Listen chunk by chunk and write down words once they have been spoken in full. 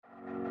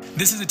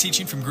This is a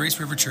teaching from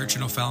Grace River Church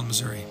in O'Fallon,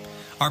 Missouri.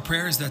 Our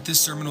prayer is that this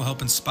sermon will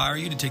help inspire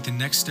you to take the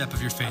next step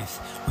of your faith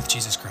with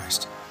Jesus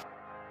Christ.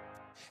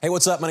 Hey,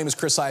 what's up? My name is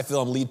Chris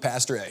Highfield. I'm lead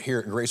pastor here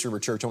at Grace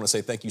River Church. I want to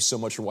say thank you so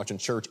much for watching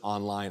church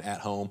online at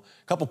home.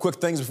 A couple quick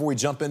things before we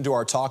jump into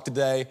our talk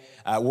today.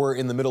 We're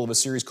in the middle of a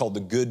series called The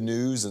Good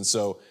News. And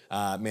so,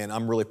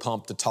 I'm really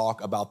pumped to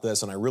talk about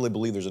this. And I really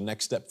believe there's a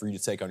next step for you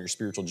to take on your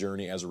spiritual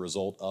journey as a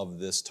result of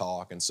this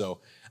talk. And so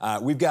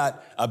we've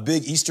got a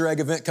big Easter egg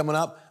event coming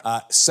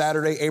up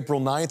Saturday, April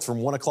 9th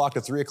from 1 o'clock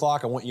to 3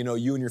 o'clock. I want you to know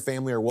you and your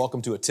family are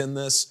welcome to attend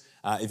this.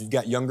 If you've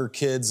got younger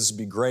kids, this would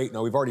be great.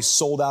 Now, we've already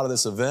sold out of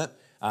this event.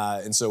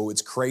 And so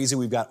it's crazy.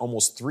 We've got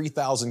almost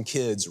 3,000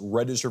 kids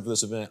registered for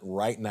this event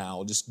right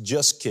now,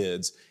 just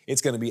kids.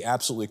 It's going to be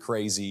absolutely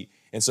crazy.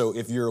 And so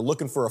if you're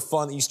looking for a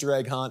fun Easter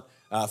egg hunt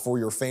for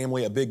your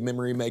family, a big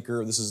memory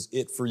maker, this is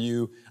it for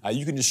you.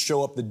 You can just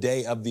show up the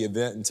day of the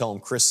event and tell them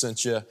Chris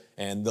sent you,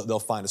 and they'll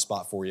find a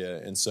spot for you.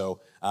 And so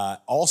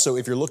also,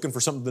 if you're looking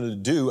for something to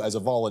do as a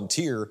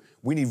volunteer,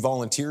 we need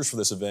volunteers for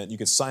this event. You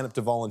can sign up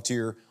to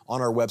volunteer on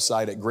our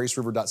website at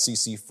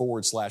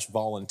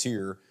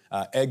graceriver.cc/volunteer.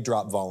 Egg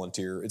drop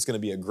volunteer. It's going to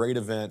be a great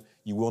event.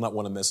 You will not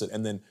want to miss it.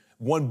 And then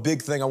one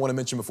big thing I want to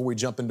mention before we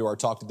jump into our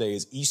talk today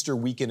is Easter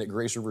weekend at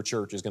Grace River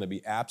Church is going to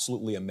be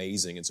absolutely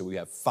amazing. And so we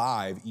have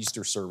 5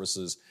 Easter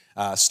services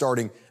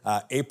starting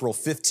April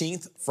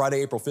 15th,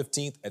 Friday, April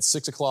 15th at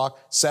 6 o'clock,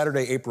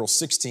 Saturday, April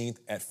 16th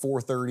at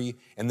 4:30,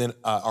 and then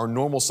our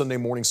normal Sunday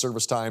morning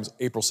service times,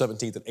 April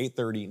 17th at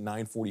 8:30,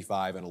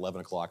 9:45, and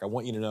 11 o'clock. I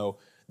want you to know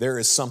there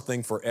is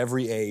something for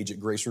every age at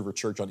Grace River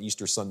Church on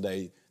Easter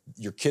Sunday.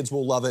 Your kids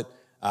will love it.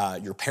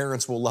 Your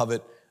parents will love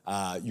it.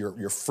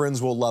 Your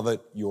friends will love it.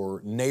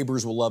 Your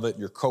neighbors will love it.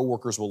 Your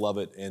coworkers will love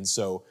it. And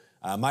so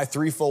my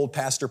threefold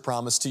pastor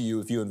promise to you,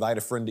 if you invite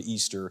a friend to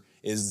Easter,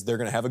 is they're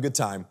going to have a good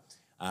time.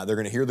 They're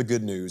going to hear the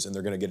good news, and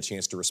they're going to get a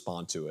chance to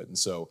respond to it. And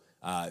so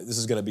this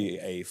is going to be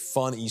a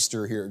fun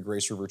Easter here at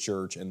Grace River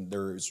Church, and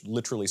there's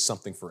literally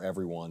something for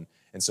everyone.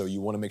 And so you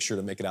want to make sure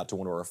to make it out to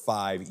one of our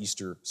 5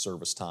 Easter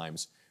service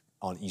times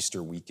on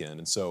Easter weekend.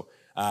 And so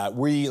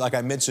we, like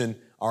I mentioned,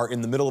 are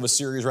in the middle of a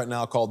series right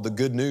now called The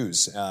Good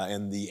News.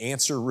 And the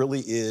answer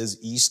really is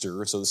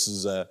Easter. So this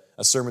is a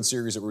sermon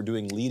series that we're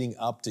doing leading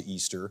up to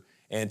Easter.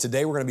 And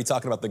today we're going to be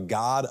talking about the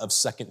God of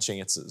second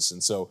chances.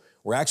 And so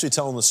we're actually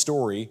telling the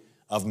story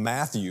of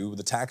Matthew,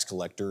 the tax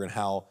collector, and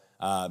how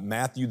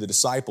Matthew, the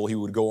disciple, he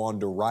would go on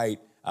to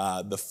write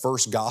the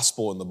first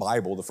gospel in the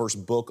Bible, the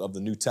first book of the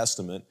New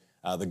Testament,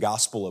 the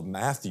Gospel of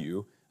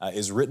Matthew,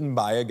 is written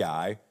by a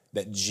guy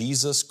that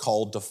Jesus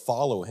called to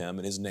follow him,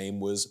 and his name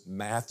was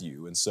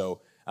Matthew. And so,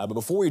 but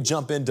before we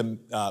jump into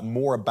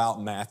more about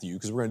Matthew,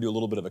 because we're going to do a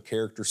little bit of a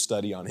character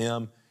study on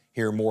him,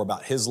 hear more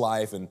about his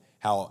life and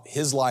how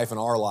his life and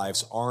our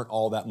lives aren't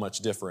all that much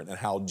different, and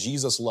how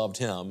Jesus loved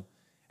him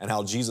and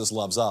how Jesus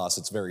loves us,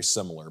 it's very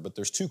similar. But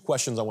there's 2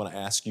 questions I want to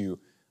ask you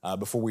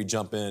before we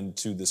jump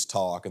into this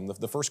talk. And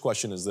the first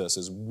question is this,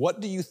 is what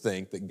do you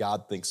think that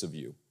God thinks of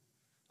you?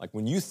 Like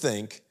when you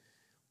think,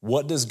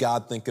 what does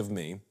God think of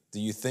me? Do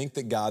you think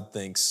that God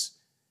thinks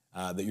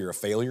that you're a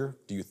failure?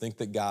 Do you think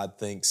that God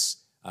thinks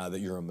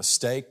that you're a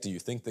mistake? Do you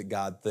think that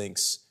God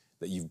thinks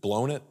that you've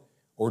blown it?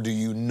 Or do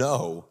you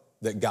know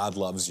that God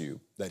loves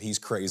you, that he's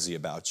crazy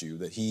about you,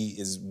 that he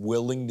is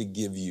willing to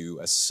give you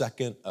a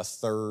second, a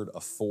third, a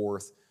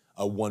fourth,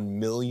 a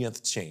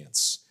 1,000,000th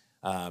chance?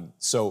 And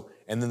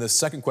then the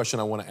second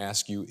question I want to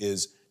ask you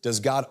is, does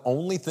God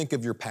only think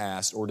of your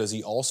past, or does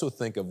he also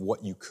think of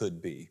what you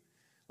could be?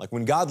 Like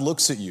when God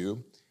looks at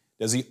you,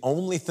 does he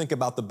only think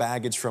about the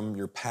baggage from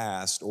your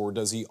past, or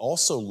does he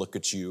also look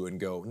at you and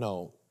go,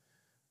 no,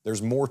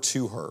 there's more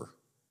to her.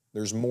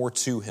 There's more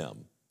to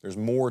him. There's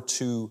more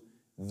to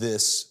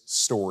this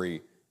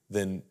story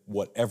than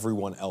what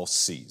everyone else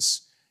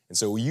sees. And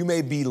so you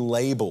may be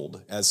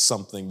labeled as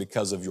something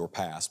because of your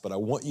past, but I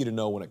want you to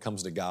know when it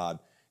comes to God,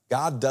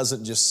 God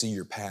doesn't just see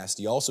your past.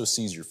 He also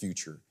sees your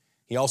future.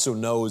 He also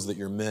knows that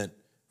you're meant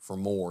for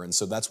more. And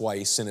so that's why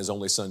he sent his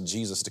only son,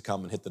 Jesus, to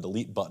come and hit the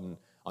delete button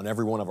on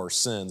every one of our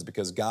sins,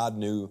 because God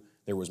knew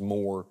there was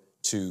more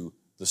to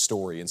the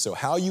story. And so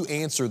how you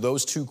answer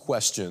those 2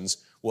 questions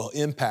will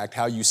impact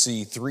how you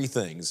see 3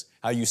 things.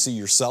 How you see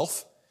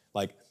yourself,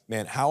 like,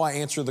 man, how I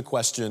answer the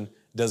question,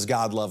 does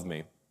God love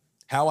me?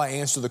 How I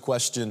answer the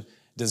question,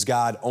 does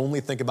God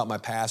only think about my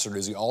past, or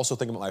does he also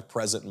think about my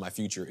present and my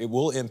future? It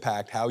will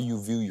impact how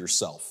you view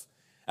yourself.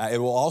 It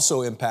will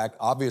also impact,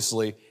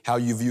 obviously, how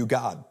you view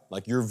God.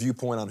 Like your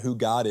viewpoint on who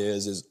God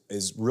is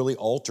really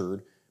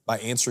altered by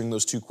answering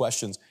those 2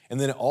 questions. And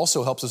then it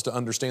also helps us to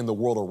understand the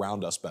world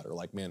around us better.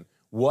 Like, man,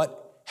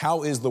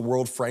 how is the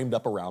world framed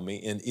up around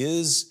me? And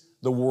is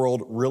the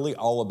world really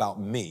all about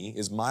me?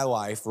 Is my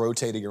life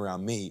rotating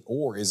around me,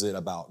 or is it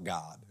about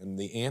God? And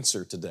the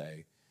answer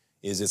today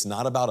is it's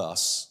not about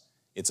us,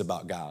 it's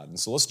about God. And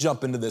so let's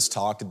jump into this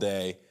talk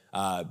today,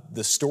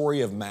 the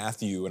story of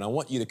Matthew. And I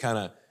want you to kind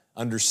of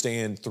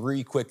understand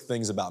 3 quick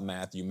things about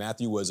Matthew.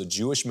 Matthew was a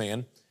Jewish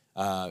man.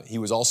 He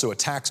was also a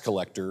tax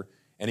collector,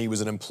 and he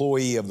was an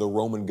employee of the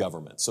Roman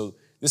government. So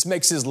this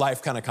makes his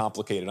life kind of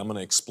complicated. I'm going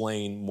to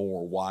explain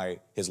more why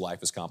his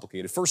life is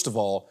complicated. First of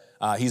all,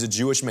 he's a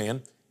Jewish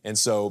man, and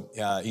so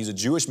he's a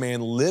Jewish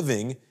man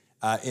living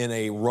in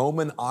a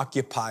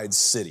Roman-occupied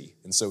city.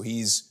 And so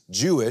he's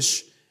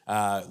Jewish,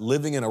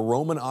 living in a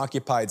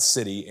Roman-occupied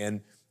city,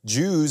 and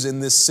Jews in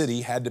this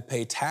city had to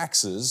pay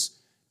taxes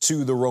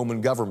to the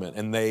Roman government,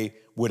 and they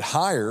would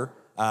hire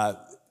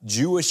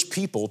Jewish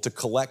people to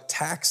collect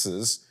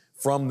taxes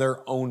from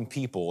their own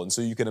people. And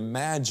so you can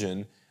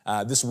imagine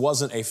this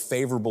wasn't a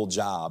favorable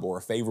job or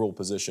a favorable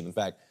position. In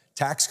fact,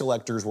 tax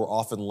collectors were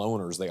often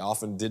loners. They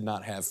often did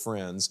not have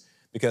friends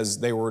because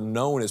they were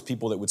known as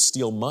people that would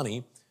steal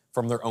money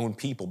from their own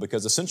people.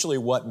 Because essentially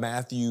what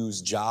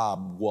Matthew's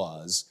job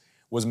was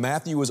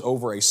Matthew was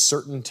over a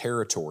certain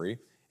territory,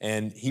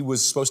 and he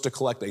was supposed to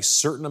collect a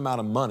certain amount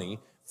of money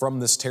from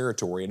this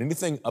territory, and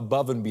anything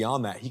above and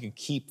beyond that he could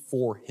keep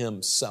for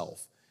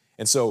himself.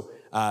 And so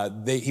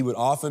he would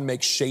often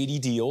make shady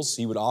deals.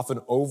 He would often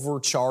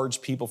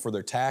overcharge people for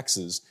their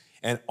taxes,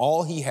 and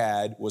all he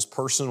had was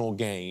personal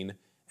gain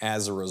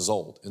as a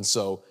result. And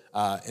so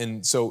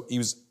he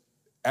was,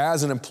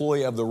 as an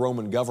employee of the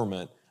Roman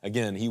government,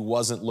 again, he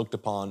wasn't looked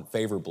upon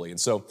favorably. And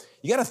so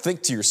you got to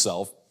think to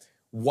yourself,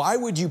 why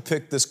would you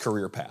pick this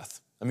career path?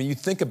 I mean, you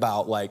think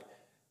about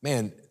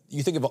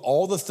you think of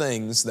all the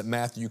things that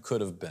Matthew could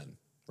have been,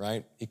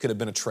 right? He could have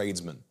been a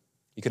tradesman.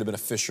 He could have been a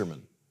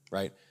fisherman,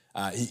 right?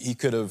 He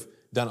could have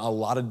done a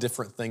lot of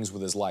different things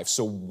with his life.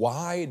 So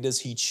why does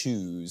he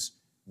choose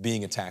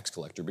being a tax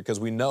collector? Because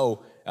we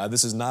know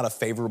this is not a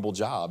favorable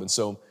job. And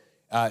so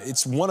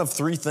it's one of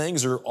three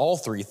things, or all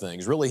three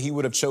things. Really, he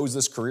would have chose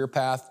this career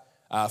path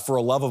for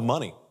a love of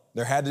money.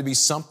 There had to be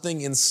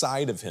something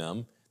inside of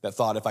him that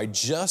thought, if I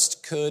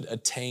just could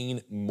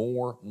attain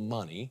more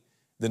money,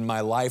 then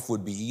my life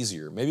would be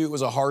easier. Maybe it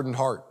was a hardened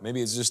heart.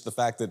 Maybe it's just the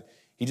fact that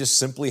he just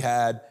simply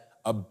had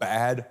a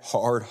bad,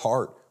 hard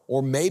heart.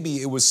 Or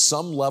maybe it was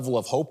some level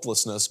of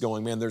hopelessness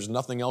going, man, there's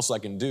nothing else I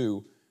can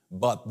do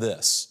but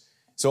this.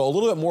 So a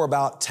little bit more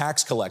about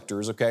tax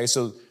collectors, okay?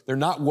 So they're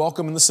not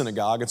welcome in the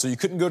synagogue, and so you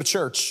couldn't go to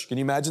church. Can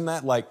you imagine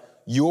that? Like,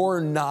 you're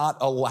not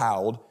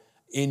allowed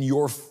in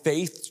your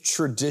faith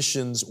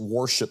tradition's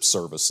worship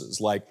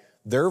services. Like,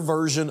 their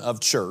version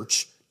of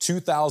church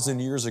 2,000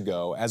 years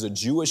ago, as a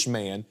Jewish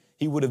man,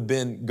 he would have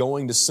been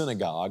going to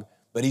synagogue,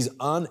 but he's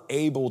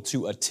unable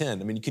to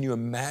attend. I mean, can you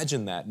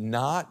imagine that?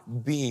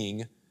 Not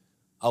being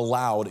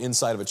allowed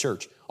inside of a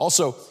church.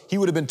 Also, he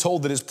would have been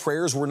told that his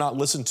prayers were not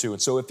listened to.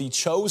 And so if he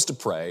chose to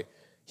pray,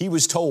 he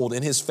was told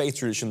in his faith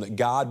tradition that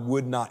God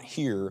would not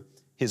hear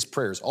his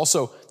prayers.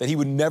 Also, that he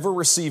would never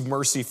receive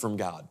mercy from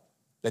God,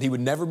 that he would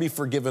never be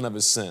forgiven of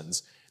his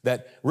sins,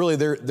 that really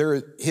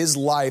his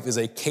life is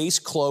a case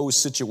closed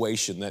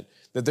situation, that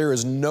there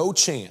is no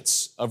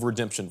chance of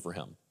redemption for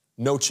him.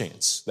 No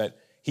chance, that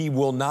he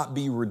will not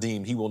be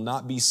redeemed. He will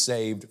not be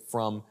saved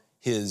from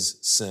his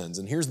sins.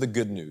 And here's the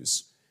good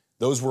news.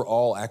 Those were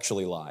all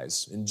actually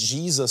lies. And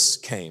Jesus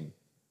came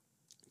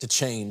to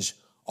change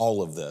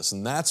all of this.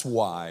 And that's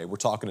why we're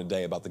talking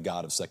today about the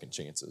God of second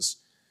chances.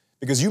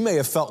 Because you may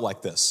have felt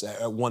like this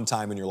at one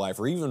time in your life,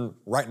 or even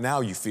right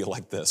now you feel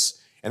like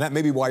this. And that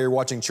may be why you're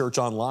watching church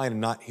online and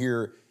not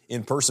here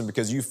in person,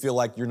 because you feel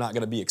like you're not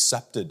going to be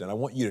accepted. And I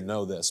want you to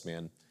know this,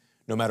 man.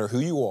 No matter who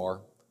you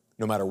are,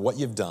 no matter what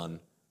you've done,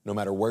 no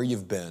matter where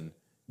you've been,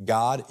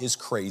 God is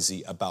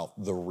crazy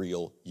about the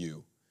real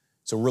you.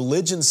 So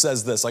religion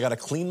says this: I got to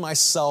clean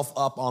myself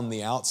up on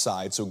the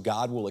outside so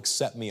God will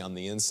accept me on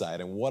the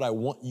inside. And what I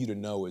want you to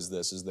know is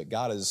this, is that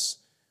God is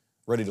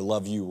ready to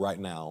love you right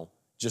now,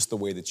 just the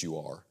way that you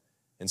are.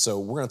 And so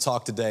we're going to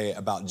talk today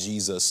about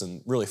Jesus,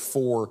 and really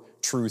 4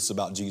 truths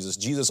about Jesus.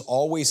 Jesus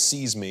always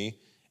sees me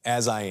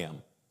as I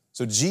am.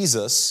 So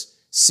Jesus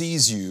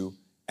sees you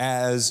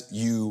as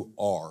you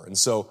are. And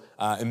so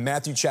in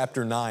Matthew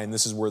chapter 9,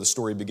 this is where the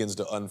story begins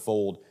to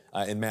unfold.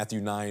 In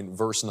Matthew 9,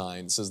 verse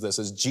 9, it says this: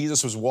 as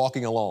Jesus was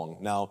walking along.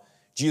 Now,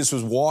 Jesus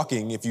was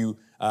walking, if you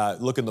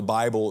look in the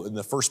Bible, in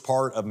the first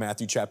part of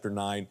Matthew chapter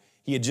 9,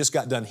 he had just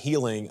got done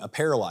healing a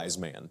paralyzed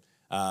man,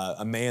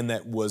 a man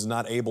that was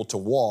not able to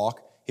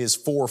walk. His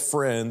 4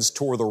 friends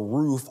tore the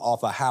roof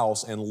off a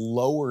house and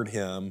lowered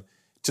him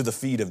to the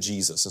feet of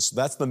Jesus. And so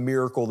that's the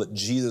miracle that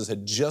Jesus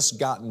had just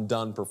gotten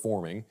done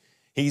performing.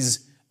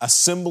 He's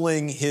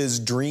assembling his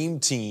dream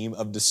team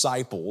of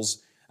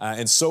disciples,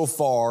 and so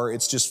far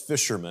it's just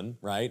fishermen,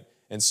 right?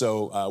 And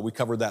so we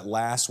covered that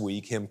last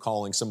week, him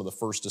calling some of the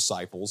first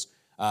disciples.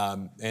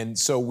 And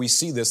so we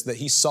see this, that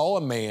he saw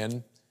a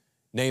man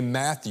named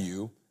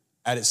Matthew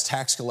at his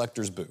tax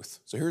collector's booth.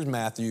 So here's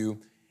Matthew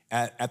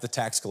at the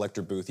tax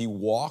collector booth. He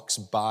walks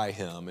by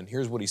him, and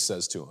here's what he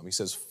says to him. He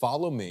says,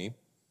 "Follow me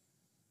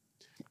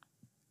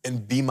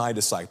and be my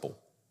disciple."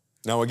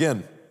 Now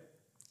again,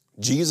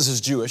 Jesus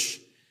is Jewish,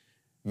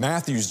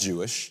 Matthew's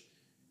Jewish,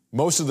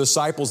 most of the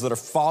disciples that are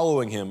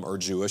following him are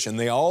Jewish, and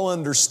they all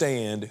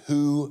understand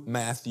who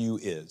Matthew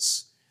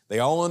is. They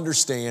all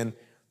understand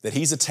that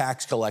he's a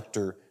tax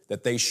collector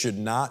that they should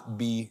not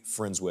be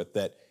friends with,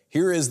 that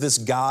here is this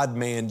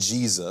God-man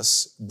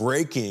Jesus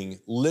breaking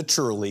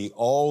literally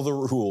all the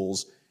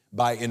rules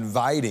by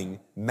inviting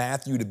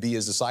Matthew to be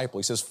his disciple.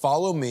 He says,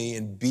 follow me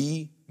and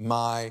be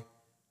my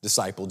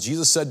disciple.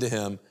 Jesus said to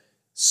him,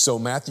 so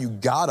Matthew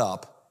got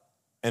up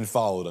and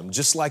followed him.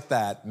 Just like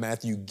that,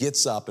 Matthew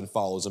gets up and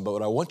follows him. But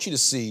what I want you to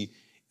see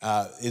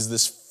is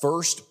this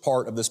first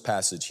part of this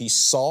passage. He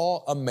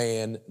saw a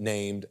man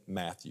named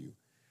Matthew.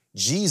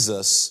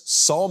 Jesus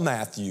saw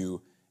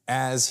Matthew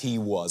as he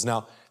was.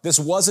 Now, this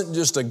wasn't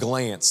just a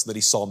glance that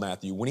he saw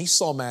Matthew. When he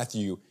saw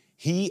Matthew,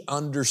 he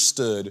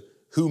understood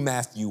who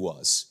Matthew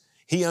was.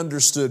 He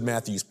understood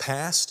Matthew's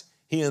past,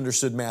 he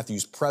understood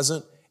Matthew's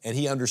present, and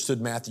he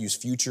understood Matthew's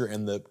future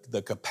and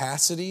the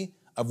capacity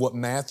of what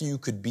Matthew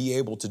could be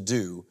able to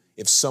do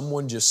if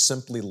someone just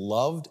simply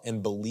loved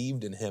and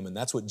believed in him. And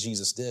that's what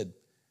Jesus did.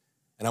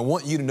 And I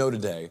want you to know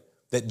today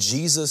that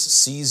Jesus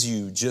sees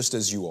you just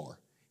as you are.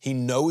 He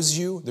knows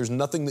you. There's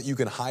nothing that you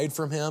can hide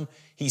from him.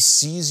 He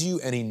sees you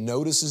and he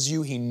notices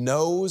you. He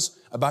knows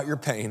about your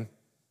pain.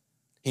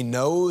 He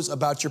knows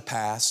about your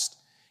past.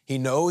 He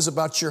knows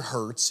about your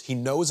hurts. He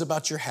knows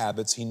about your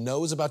habits. He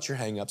knows about your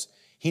hangups.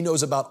 He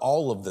knows about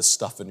all of this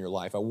stuff in your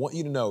life. I want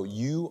you to know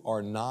you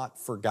are not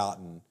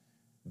forgotten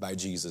by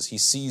Jesus. He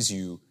sees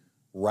you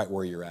right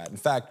where you're at. In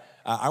fact,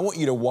 I want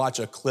you to watch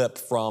a clip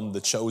from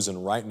The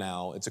Chosen right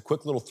now. It's a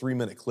quick little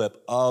 3-minute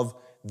clip of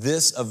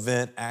this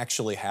event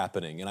actually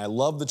happening. And I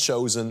love The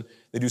Chosen.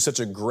 They do such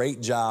a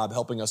great job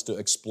helping us to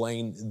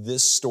explain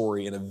this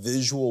story in a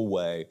visual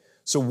way.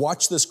 So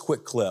watch this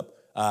quick clip,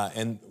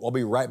 and I'll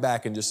be right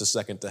back in just a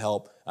second to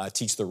help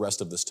teach the rest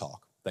of this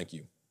talk. Thank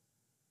you.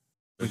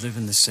 We live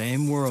in the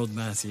same world,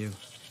 Matthew.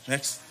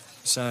 Next.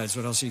 Besides,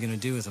 what else are you going to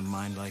do with a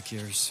mind like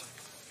yours?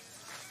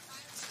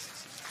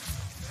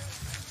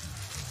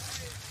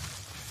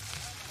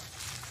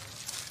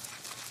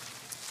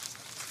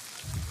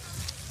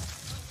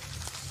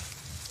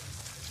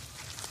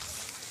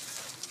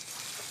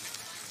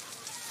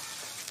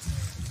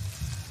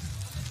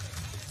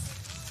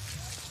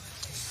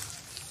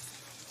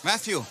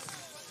 Matthew.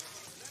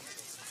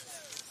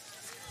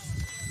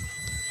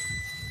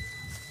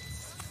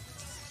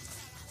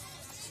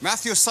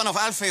 Matthew, son of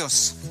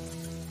Alphaeus.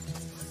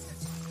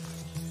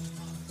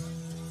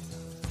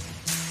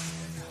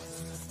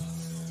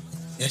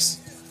 Yes.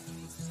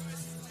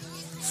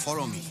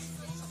 Follow me.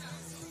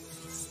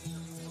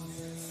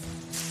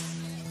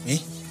 Me?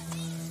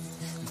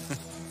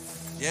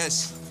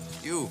 Yes,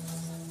 you.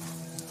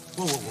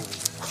 Whoa, whoa,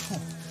 whoa,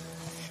 whoa.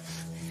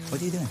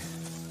 What are you doing?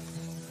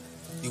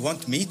 You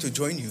want me to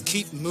join you?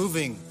 Keep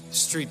moving,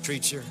 street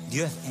preacher. Do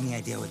you have any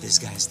idea what this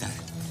guy has done?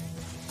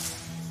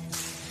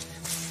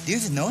 Do you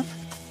even know him?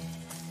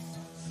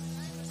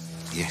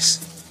 Yes.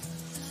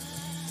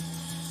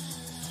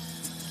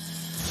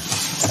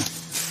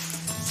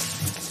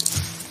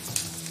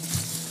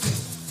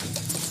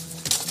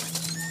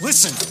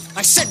 Listen,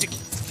 I said to...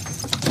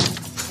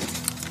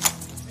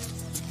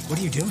 What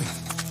are you doing?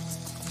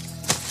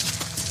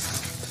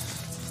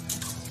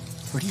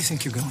 Where do you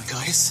think you're going?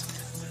 Guys,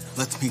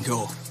 let me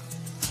go.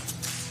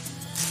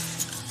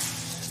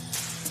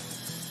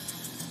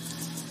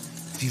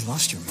 Have you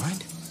lost your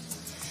mind?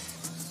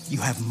 You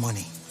have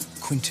money.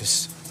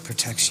 Quintus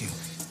protects you.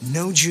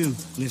 No Jew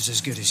lives as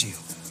good as you.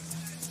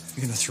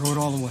 You're gonna throw it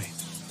all away.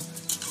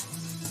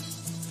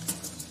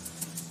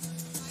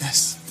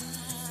 Yes.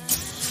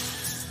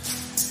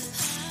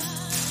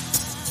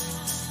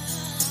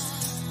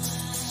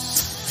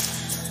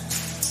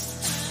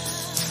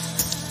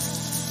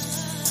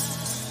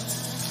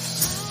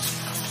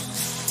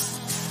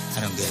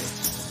 I don't get it.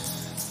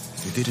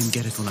 You didn't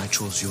get it when I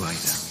chose you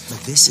either.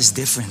 But this is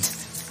different.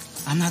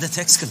 I'm not a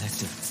tax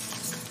collector.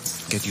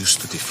 Get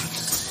used to different.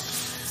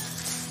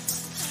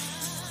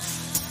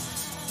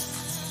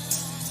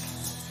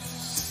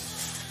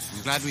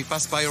 I'm glad we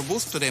passed by your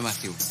booth today,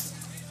 Matthew.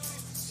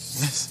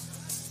 Yes.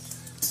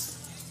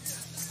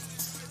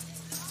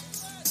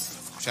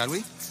 Shall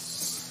we?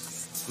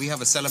 We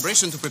have a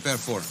celebration to prepare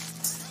for.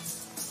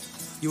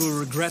 You will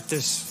regret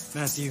this,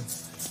 Matthew.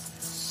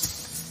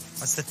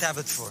 What's the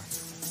tablet for?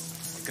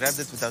 I grabbed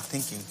it without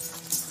thinking.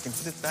 You can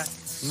put it back.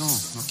 No,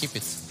 keep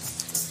it.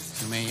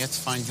 You may yet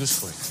find use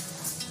for it.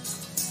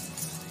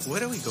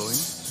 Where are we going?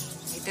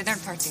 A dinner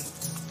party.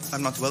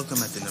 I'm not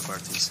welcome at dinner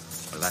parties.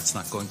 Well, that's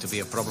not going to be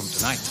a problem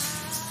tonight.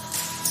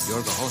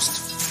 You're the host.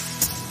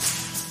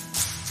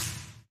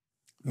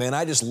 Man,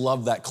 I just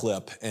love that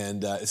clip.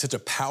 And it's such a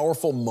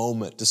powerful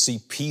moment to see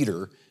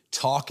Peter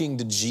talking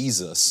to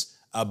Jesus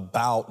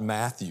about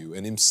Matthew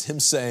and him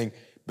saying,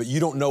 but you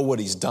don't know what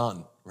he's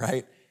done,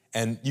 right?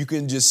 And you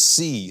can just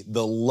see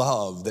the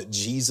love that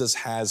Jesus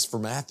has for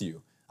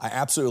Matthew. I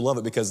absolutely love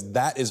it because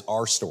that is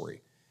our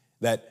story.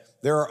 That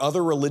there are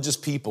other religious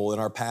people in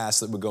our past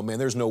that would go, man,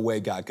 there's no way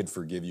God could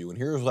forgive you. And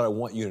here's what I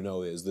want you to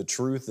know is the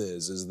truth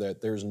is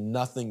that there's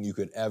nothing you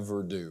could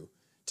ever do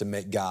to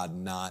make God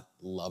not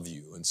love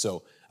you. And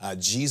so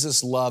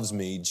Jesus loves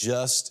me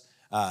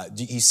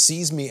he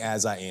sees me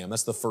as I am.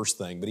 That's the first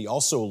thing. But he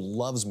also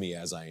loves me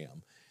as I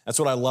am. That's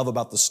what I love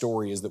about the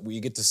story is that we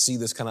get to see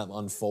this kind of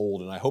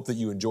unfold. And I hope that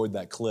you enjoyed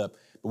that clip.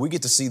 But we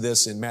get to see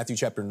this in Matthew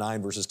chapter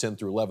 9, verses 10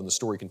 through 11. The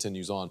story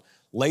continues on.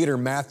 Later,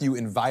 Matthew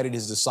invited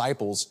his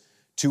disciples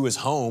to his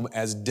home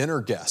as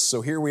dinner guests.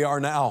 So here we are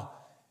now.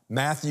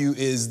 Matthew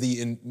is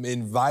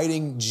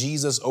inviting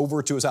Jesus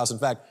over to his house. In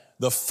fact,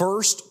 the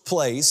first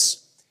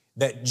place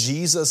that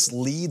Jesus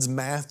leads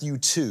Matthew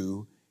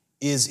to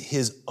is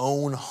his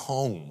own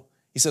home.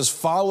 He says,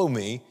 follow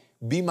me,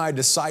 be my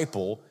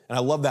disciple. And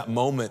I love that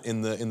moment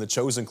in the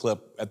Chosen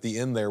clip at the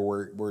end there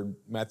where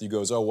Matthew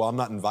goes, oh, well, I'm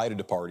not invited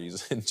to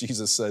parties. And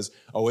Jesus says,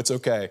 oh, it's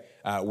okay.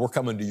 We're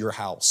coming to your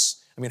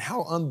house. I mean,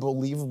 how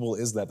unbelievable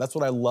is that? That's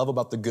what I love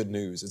about the good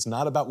news. It's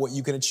not about what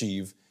you can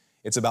achieve.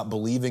 It's about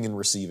believing and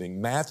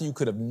receiving. Matthew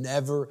could have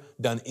never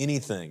done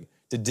anything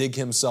to dig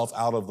himself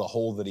out of the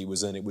hole that he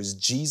was in. It was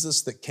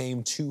Jesus that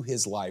came to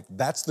his life.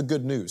 That's the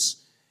good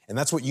news. And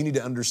that's what you need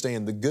to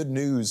understand. The good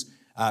news,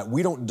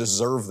 we don't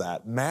deserve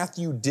that.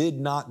 Matthew did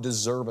not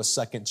deserve a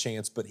second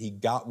chance, but he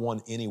got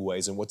one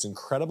anyways. And what's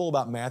incredible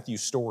about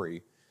Matthew's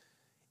story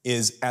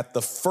is at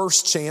the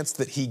first chance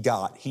that he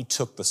got, he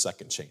took the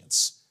second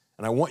chance.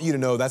 And I want you to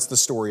know that's the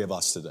story of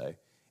us today,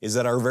 is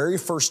that our very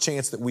first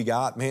chance that we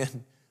got,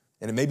 man,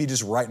 and it may be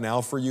just right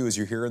now for you as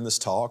you're hearing this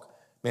talk,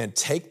 man,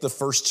 take the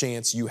first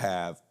chance you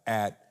have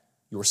at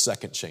your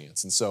second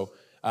chance. And so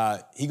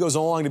he goes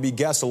along to be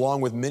guest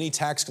along with many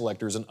tax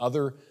collectors and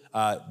other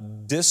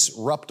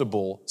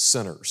disruptible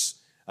sinners.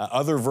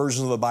 Other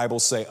versions of the Bible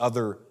say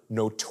other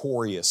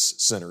notorious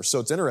sinners. So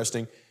it's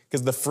interesting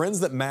because the friends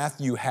that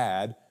Matthew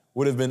had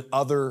would have been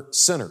other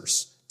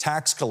sinners,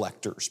 tax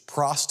collectors,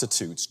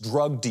 prostitutes,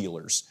 drug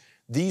dealers.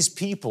 These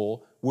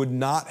people would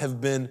not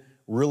have been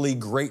really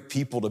great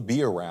people to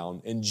be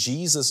around. And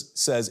Jesus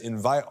says,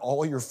 invite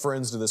all your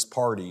friends to this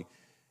party.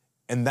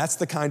 And that's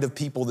the kind of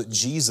people that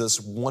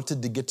Jesus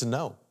wanted to get to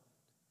know.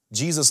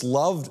 Jesus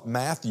loved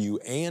Matthew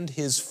and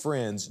his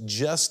friends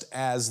just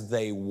as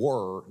they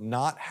were,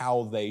 not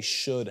how they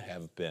should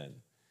have been.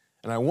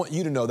 And I want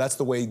you to know that's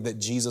the way that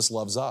Jesus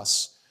loves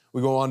us.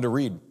 We go on to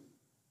read.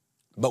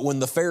 But when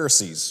the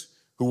Pharisees,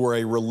 who were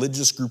a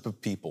religious group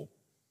of people,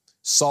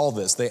 saw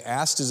this, they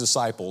asked his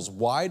disciples,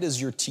 why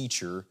does your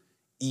teacher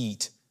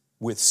eat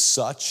with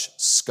such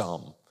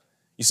scum?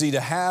 You see, to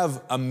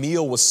have a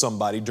meal with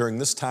somebody during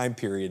this time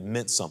period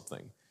meant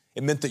something.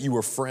 It meant that you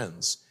were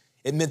friends.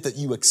 It meant that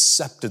you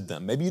accepted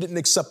them. Maybe you didn't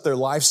accept their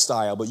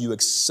lifestyle, but you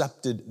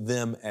accepted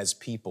them as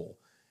people.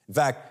 In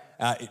fact,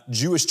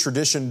 Jewish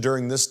tradition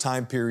during this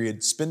time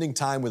period, spending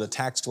time with a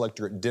tax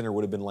collector at dinner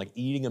would have been like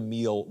eating a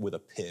meal with a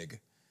pig.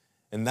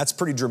 And that's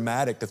pretty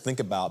dramatic to think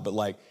about, but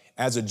like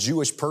as a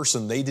Jewish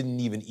person, they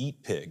didn't even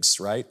eat pigs,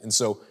 right? And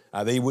so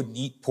they wouldn't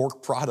eat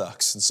pork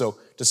products. And so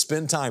to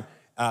spend time,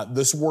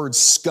 this word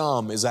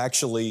scum is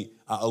actually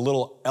a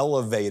little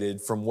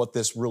elevated from what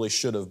this really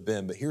should have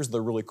been. But here's the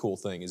really cool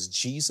thing is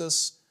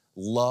Jesus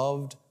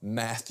loved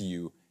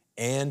Matthew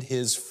and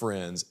his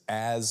friends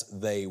as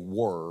they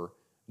were,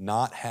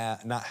 not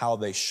how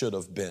they should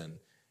have been.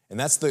 And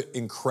that's the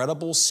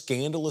incredible,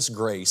 scandalous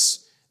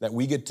grace that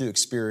we get to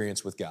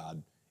experience with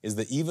God, is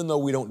that even though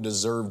we don't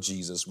deserve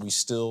Jesus, we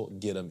still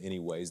get him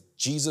anyways.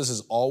 Jesus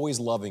is always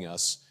loving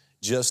us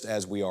just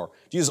as we are.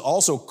 Jesus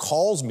also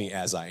calls me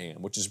as I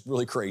am, which is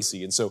really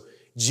crazy. And so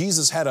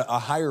Jesus had a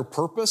higher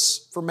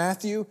purpose for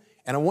Matthew,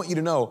 and I want you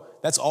to know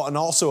that's all, and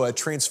also a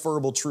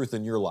transferable truth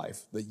in your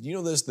life. That you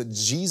know this, that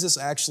Jesus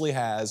actually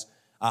has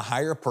a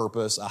higher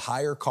purpose, a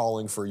higher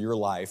calling for your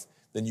life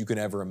than you can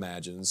ever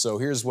imagine. And so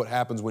here's what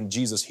happens when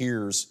Jesus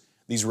hears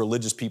these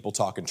religious people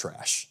talking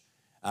trash.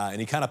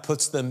 And he kind of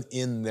puts them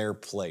in their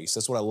place.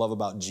 That's what I love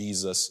about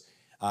Jesus,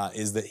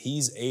 is that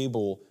he's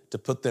able to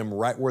put them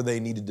right where they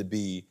needed to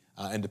be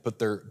and to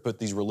put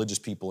these religious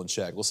people in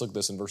check. Let's look at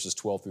this in verses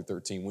 12 through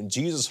 13. When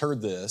Jesus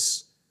heard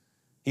this,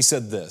 he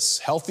said this,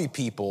 healthy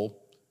people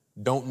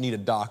don't need a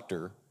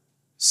doctor,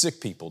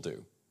 sick people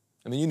do.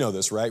 I mean, you know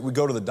this, right? We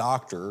go to the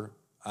doctor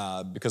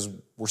because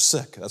we're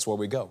sick. That's where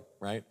we go,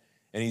 right?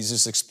 And he's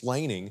just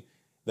explaining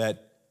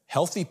that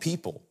healthy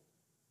people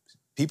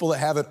that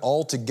have it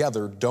all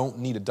together don't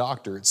need a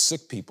doctor. It's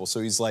sick people.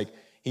 So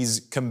he's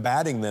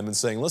combating them and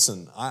saying,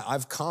 listen,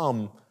 I've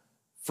come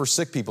for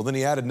sick people. Then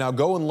he added, now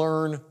go and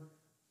learn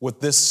what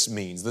this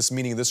means, this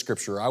meaning of this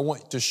scripture. I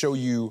want to show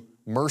you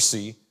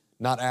mercy,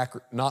 not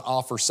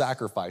offer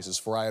sacrifices.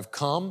 For I have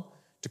come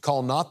to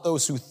call not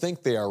those who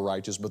think they are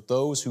righteous, but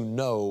those who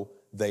know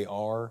they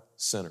are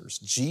sinners.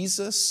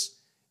 Jesus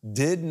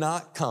did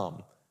not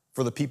come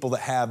for the people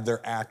that have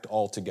their act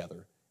all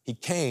together. He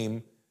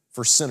came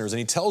for sinners. And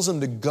he tells them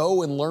to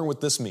go and learn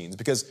what this means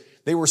because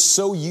they were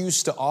so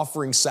used to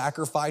offering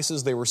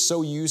sacrifices. They were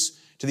so used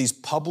to these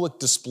public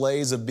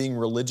displays of being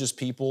religious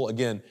people.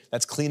 Again,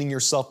 that's cleaning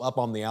yourself up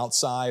on the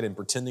outside and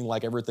pretending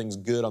like everything's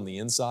good on the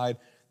inside.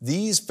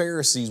 These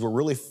Pharisees were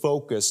really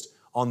focused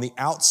on the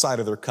outside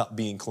of their cup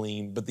being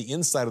clean, but the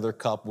inside of their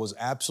cup was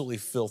absolutely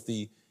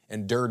filthy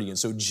and dirty. And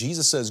so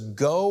Jesus says,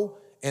 go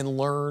and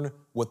learn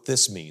what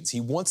this means.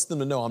 He wants them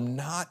to know, I'm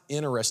not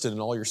interested in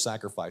all your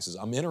sacrifices.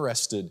 I'm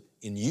interested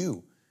in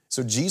you.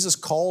 So Jesus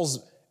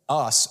calls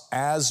us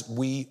as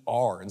we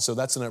are. And so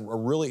that's a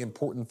really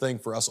important thing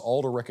for us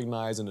all to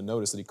recognize and to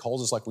notice that he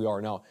calls us like we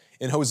are. Now,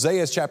 in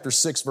Hosea chapter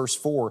 6, verse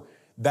 4,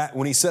 that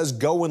when he says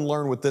go and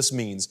learn what this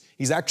means,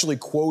 he's actually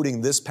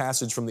quoting this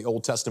passage from the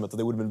Old Testament that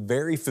they would have been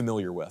very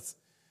familiar with.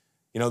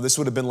 You know, this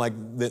would have been like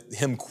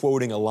him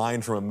quoting a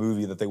line from a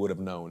movie that they would have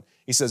known.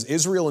 He says,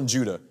 Israel and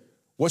Judah,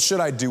 what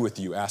should I do with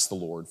you, asked the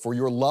Lord? For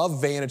your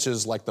love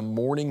vanishes like the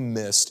morning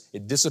mist.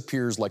 It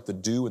disappears like the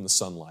dew in the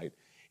sunlight.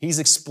 He's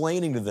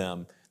explaining to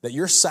them that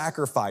your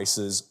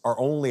sacrifices are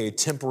only a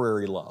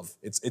temporary love.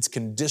 It's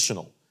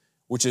conditional,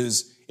 which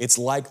is, it's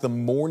like the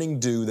morning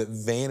dew that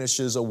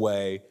vanishes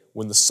away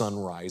when the sun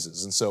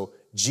rises. And so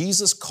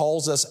Jesus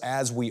calls us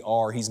as we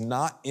are. He's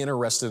not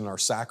interested in our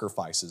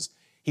sacrifices.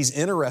 He's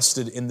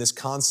interested in this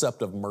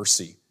concept of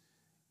mercy.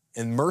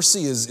 And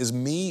mercy is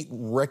me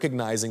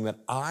recognizing that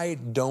I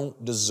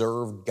don't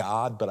deserve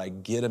God, but I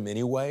get him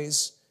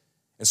anyways.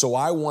 And so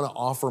I want to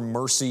offer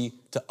mercy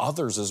to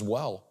others as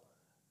well.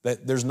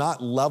 That there's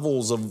not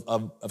levels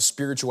of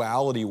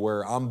spirituality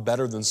where I'm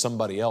better than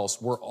somebody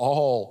else. We're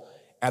all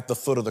at the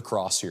foot of the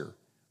cross here.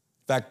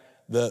 In fact,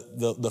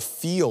 the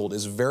field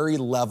is very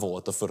level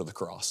at the foot of the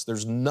cross.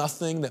 There's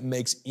nothing that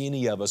makes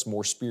any of us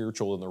more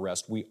spiritual than the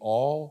rest. We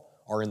all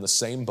are in the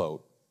same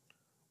boat.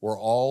 We're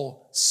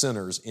all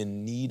sinners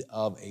in need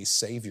of a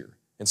Savior.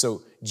 And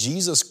so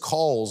Jesus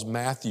calls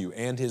Matthew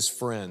and his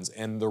friends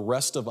and the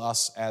rest of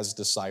us as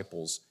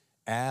disciples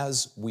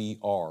as we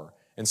are.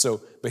 And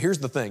so, but here's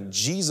the thing,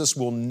 Jesus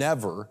will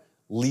never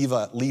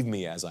leave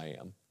me as I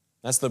am.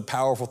 That's the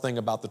powerful thing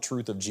about the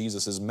truth of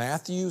Jesus is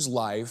Matthew's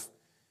life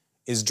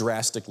is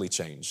drastically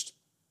changed.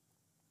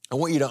 I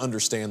want you to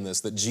understand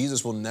this, that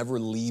Jesus will never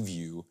leave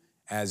you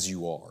as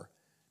you are.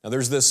 Now,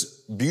 there's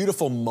this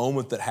beautiful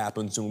moment that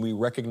happens when we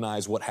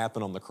recognize what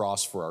happened on the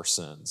cross for our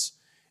sins.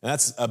 And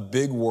that's a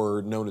big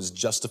word known as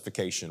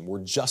justification.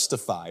 We're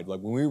justified. Like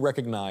when we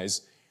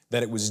recognize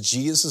that it was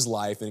Jesus'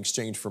 life in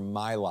exchange for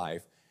my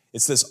life,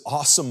 it's this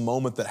awesome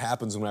moment that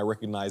happens when I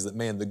recognize that,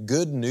 man, the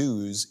good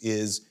news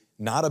is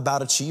not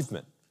about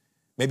achievement.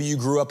 Maybe you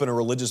grew up in a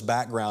religious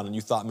background and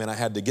you thought, man, I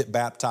had to get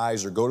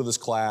baptized or go to this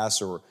class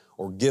or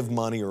give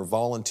money or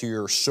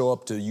volunteer or show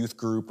up to a youth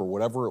group or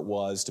whatever it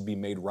was to be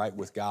made right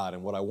with God.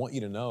 And what I want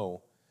you to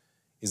know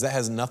is that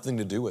has nothing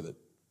to do with it.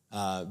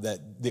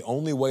 That the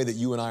only way that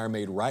you and I are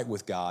made right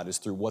with God is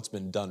through what's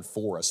been done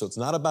for us. So it's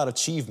not about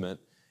achievement.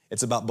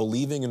 It's about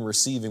believing and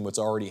receiving what's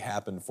already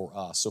happened for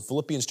us. So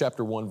Philippians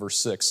chapter 1, verse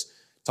 6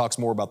 talks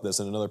more about this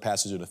in another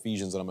passage in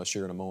Ephesians that I'm going to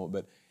share in a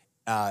moment.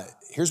 But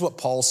here's what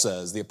Paul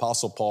says, the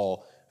Apostle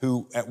Paul,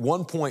 who at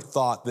one point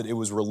thought that it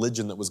was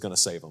religion that was going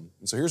to save him.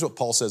 And so here's what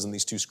Paul says in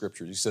these two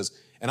scriptures. He says,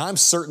 and I'm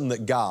certain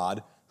that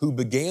God, who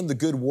began the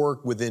good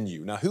work within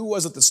you. Now, who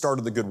was it that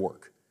started the good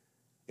work?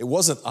 It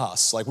wasn't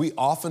us. Like we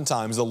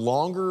oftentimes, the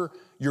longer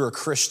you're a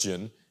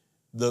Christian,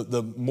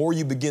 the more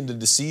you begin to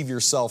deceive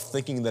yourself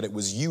thinking that it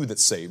was you that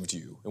saved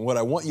you. And what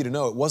I want you to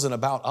know, it wasn't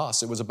about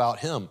us, it was about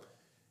him.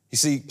 You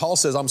see, Paul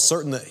says, I'm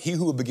certain that he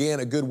who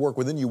began a good work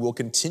within you will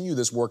continue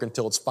this work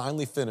until it's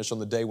finally finished on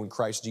the day when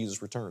Christ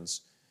Jesus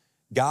returns.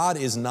 God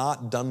is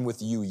not done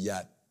with you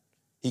yet.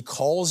 He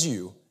calls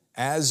you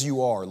as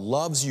you are,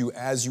 loves you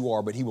as you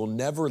are, but he will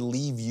never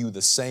leave you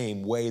the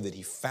same way that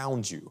he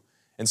found you.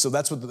 And so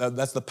that's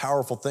the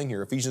powerful thing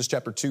here. Ephesians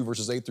chapter 2,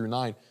 verses 8 through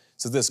 9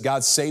 says this,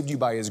 God saved you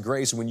by his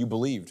grace when you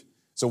believed.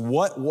 So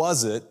what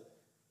was it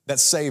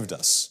that saved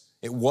us?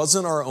 It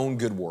wasn't our own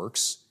good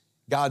works.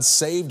 God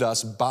saved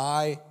us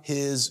by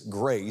his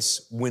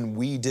grace when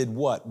we did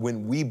what?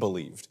 When we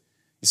believed.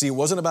 You see, it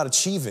wasn't about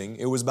achieving.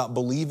 It was about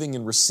believing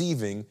and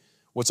receiving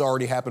what's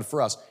already happened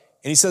for us.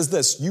 And he says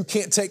this, you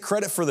can't take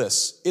credit for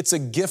this. It's a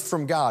gift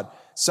from God.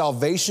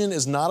 Salvation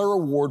is not a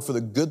reward for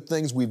the good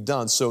things we've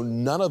done, so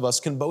none of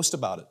us can boast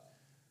about it.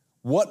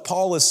 What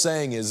Paul is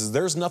saying is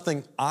there's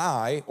nothing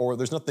I or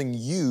there's nothing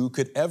you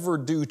could ever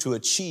do to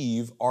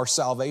achieve our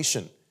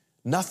salvation.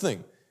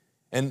 Nothing.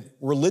 And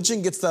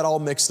religion gets that all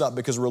mixed up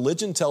because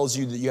religion tells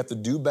you that you have to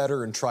do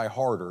better and try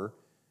harder.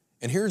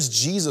 And here's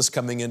Jesus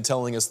coming in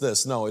telling us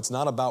this. No, it's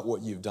not about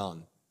what you've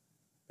done.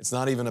 It's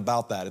not even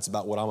about that. It's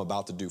about what I'm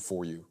about to do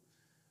for you.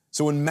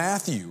 So in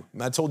Matthew,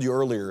 I told you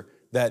earlier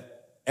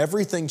that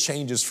everything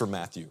changes for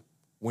Matthew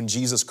when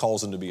Jesus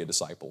calls him to be a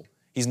disciple.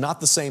 He's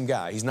not the same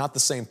guy. He's not the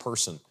same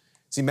person.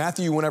 See,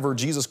 Matthew, whenever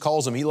Jesus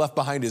calls him, he left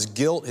behind his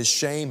guilt, his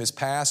shame, his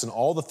past, and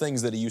all the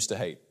things that he used to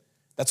hate.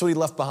 That's what he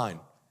left behind.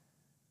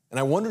 And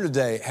I wonder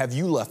today, have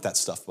you left that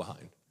stuff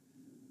behind?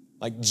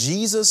 Like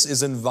Jesus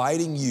is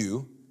inviting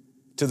you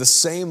to the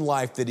same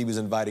life that he was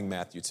inviting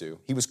Matthew to.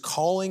 He was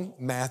calling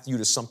Matthew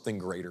to something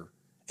greater,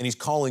 and he's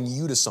calling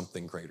you to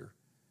something greater.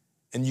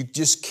 And you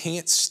just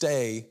can't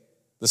stay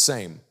the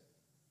same.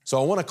 So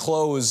I want to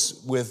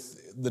close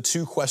with the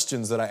two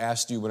questions that I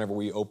asked you whenever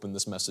we opened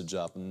this message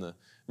up. And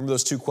remember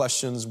those two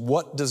questions?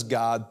 What does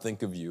God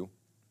think of you?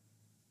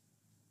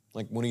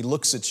 Like when he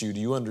looks at you,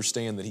 do you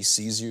understand that he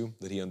sees you,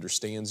 that he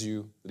understands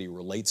you, that he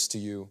relates to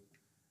you,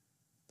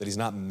 that he's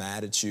not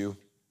mad at you?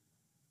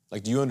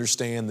 Like, do you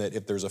understand that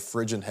if there's a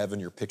fridge in heaven,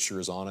 your picture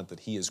is on it,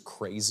 that he is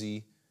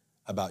crazy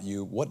about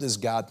you? What does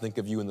God think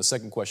of you? And the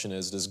second question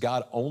is, does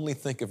God only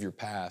think of your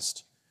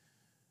past,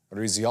 or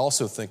does he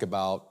also think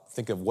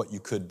of what you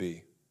could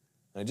be?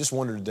 And I just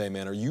wonder today,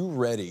 man, are you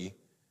ready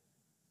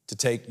to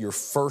take your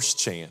first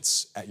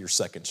chance at your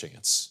second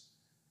chance.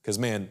 Because,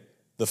 man,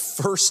 the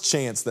first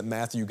chance that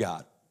Matthew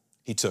got,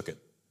 he took it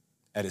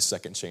at his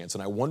second chance.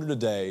 And I wonder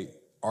today,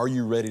 are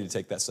you ready to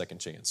take that second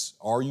chance?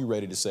 Are you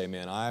ready to say,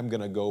 man, I'm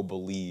going to go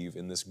believe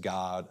in this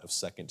God of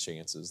second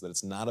chances, that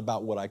it's not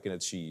about what I can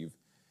achieve,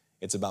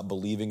 it's about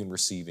believing and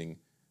receiving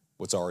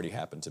what's already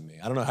happened to me.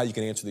 I don't know how you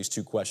can answer these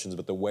two questions,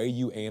 but the way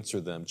you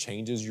answer them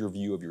changes your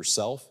view of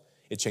yourself,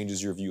 it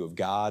changes your view of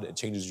God, it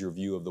changes your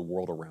view of the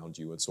world around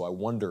you. And so I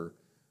wonder,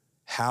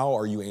 how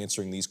are you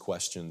answering these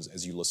questions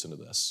as you listen to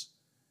this?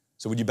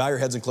 So would you bow your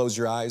heads and close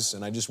your eyes?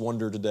 And I just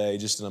wonder today,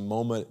 just in a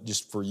moment,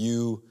 just for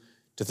you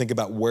to think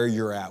about where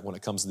you're at when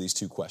it comes to these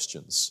two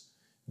questions.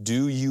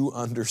 Do you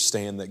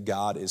understand that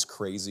God is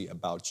crazy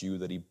about you,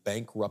 that he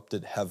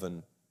bankrupted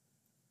heaven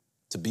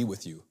to be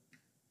with you,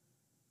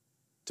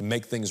 to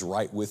make things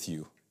right with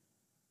you?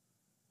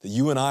 That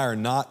you and I are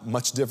not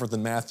much different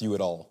than Matthew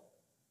at all.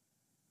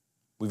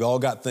 We've all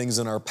got things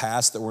in our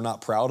past that we're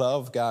not proud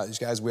of.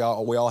 Guys, we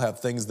all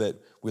have things that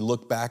we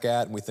look back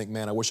at and we think,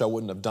 man, I wish I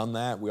wouldn't have done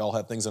that. We all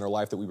have things in our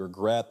life that we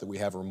regret, that we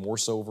have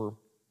remorse over.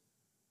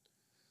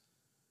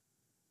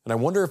 And I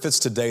wonder if it's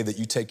today that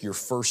you take your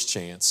first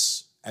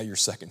chance at your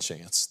second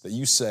chance, that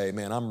you say,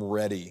 man, I'm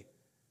ready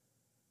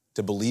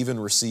to believe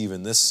and receive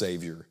in this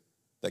Savior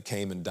that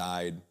came and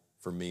died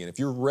for me. And if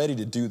you're ready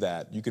to do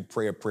that, you could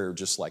pray a prayer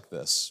just like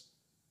this.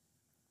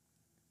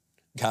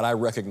 God, I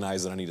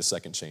recognize that I need a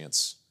second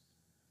chance.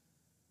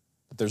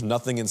 But there's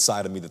nothing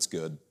inside of me that's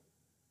good.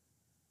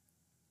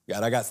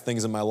 God, I got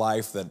things in my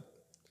life that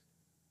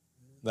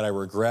I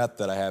regret,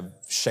 that I have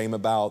shame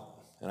about,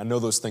 and I know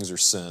those things are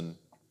sin.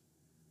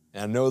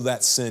 And I know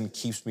that sin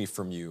keeps me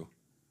from you.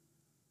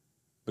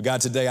 But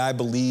God, today I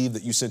believe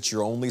that you sent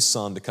your only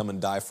Son to come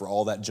and die for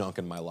all that junk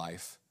in my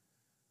life.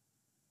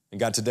 And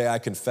God, today I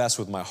confess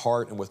with my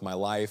heart and with my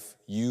life,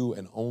 you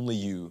and only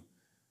you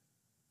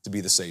to be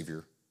the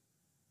Savior.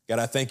 God,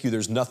 I thank you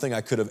there's nothing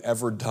I could have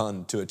ever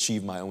done to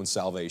achieve my own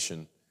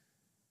salvation.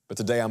 But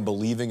today I'm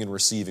believing and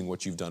receiving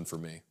what you've done for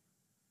me.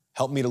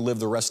 Help me to live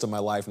the rest of my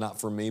life,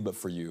 not for me, but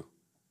for you.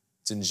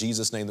 It's in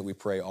Jesus' name that we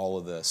pray all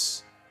of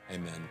this.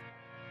 Amen.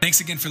 Thanks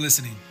again for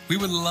listening. We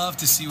would love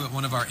to see you at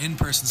one of our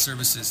in-person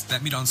services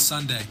that meet on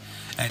Sunday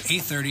at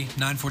 8:30,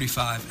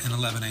 9:45, and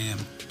 11 a.m.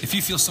 If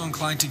you feel so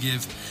inclined to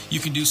give, you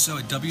can do so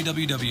at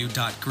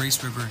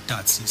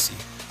www.graceriver.cc.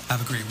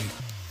 Have a great week.